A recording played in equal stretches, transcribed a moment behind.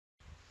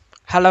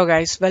Hello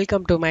guys,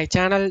 welcome to my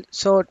channel.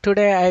 So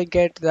today I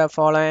get the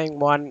following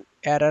one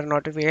error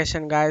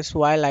notification guys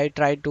while I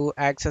try to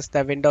access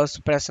the Windows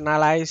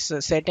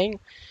personalize setting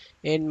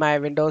in my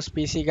Windows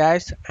PC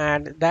guys,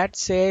 and that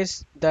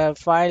says the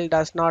file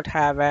does not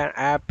have an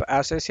app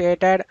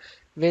associated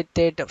with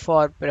it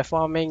for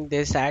performing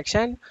this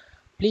action.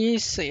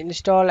 Please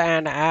install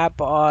an app,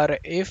 or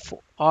if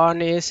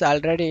on is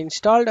already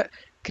installed,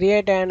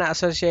 create an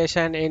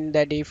association in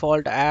the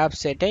default app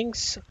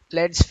settings.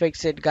 Let's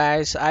fix it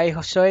guys. I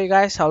show you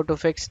guys how to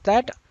fix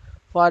that.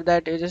 For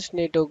that you just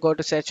need to go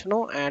to search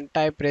menu and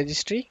type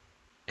registry.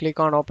 Click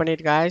on open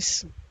it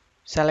guys.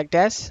 Select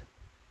as.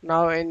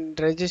 Now in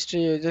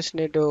registry you just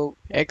need to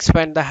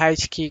expand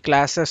the key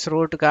classes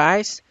root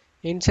guys.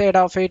 Inside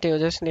of it you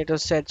just need to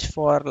search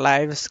for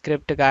live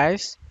script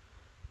guys.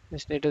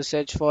 Just need to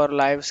search for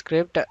live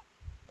script.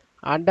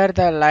 Under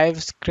the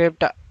live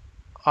script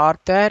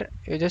author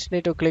you just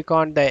need to click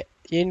on the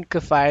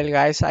inc file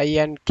guys,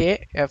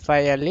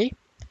 inkfile.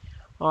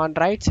 On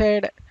right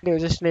side you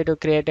just need to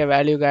create a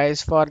value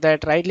guys. For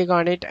that right click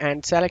on it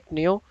and select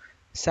new,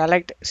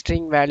 select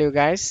string value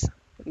guys.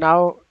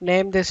 Now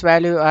name this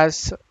value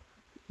as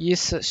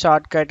is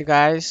shortcut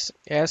guys,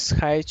 short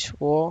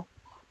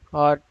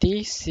cut,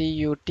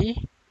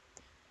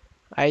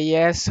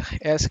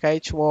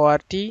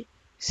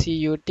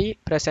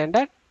 press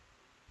enter.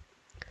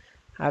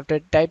 After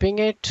typing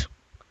it,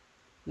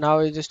 now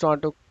you just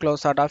want to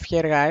close out of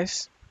here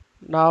guys.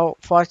 Now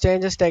for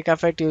changes take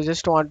effect you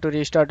just want to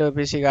restart your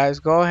PC guys.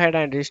 Go ahead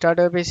and restart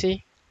your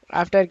PC.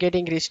 After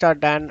getting restart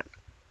done,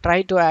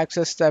 try to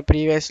access the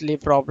previously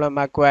problem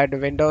acquired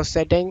Windows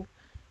setting.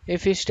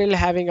 If you're still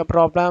having a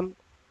problem,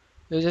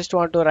 you just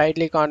want to right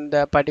click on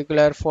the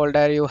particular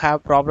folder you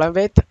have problem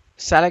with.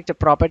 Select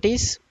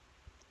properties,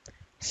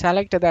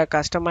 select the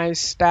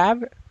customize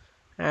tab,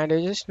 and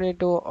you just need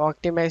to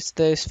optimize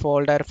this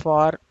folder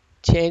for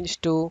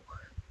change to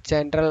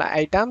general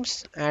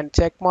items and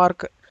check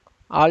mark.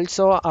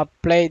 Also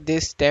apply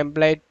this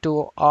template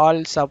to all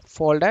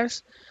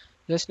subfolders.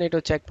 Just need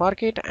to check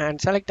mark it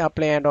and select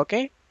apply and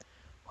OK.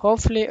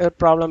 Hopefully your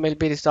problem will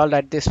be resolved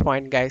at this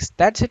point guys.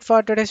 That's it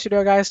for today's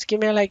video guys.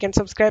 Give me a like and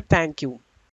subscribe. Thank you.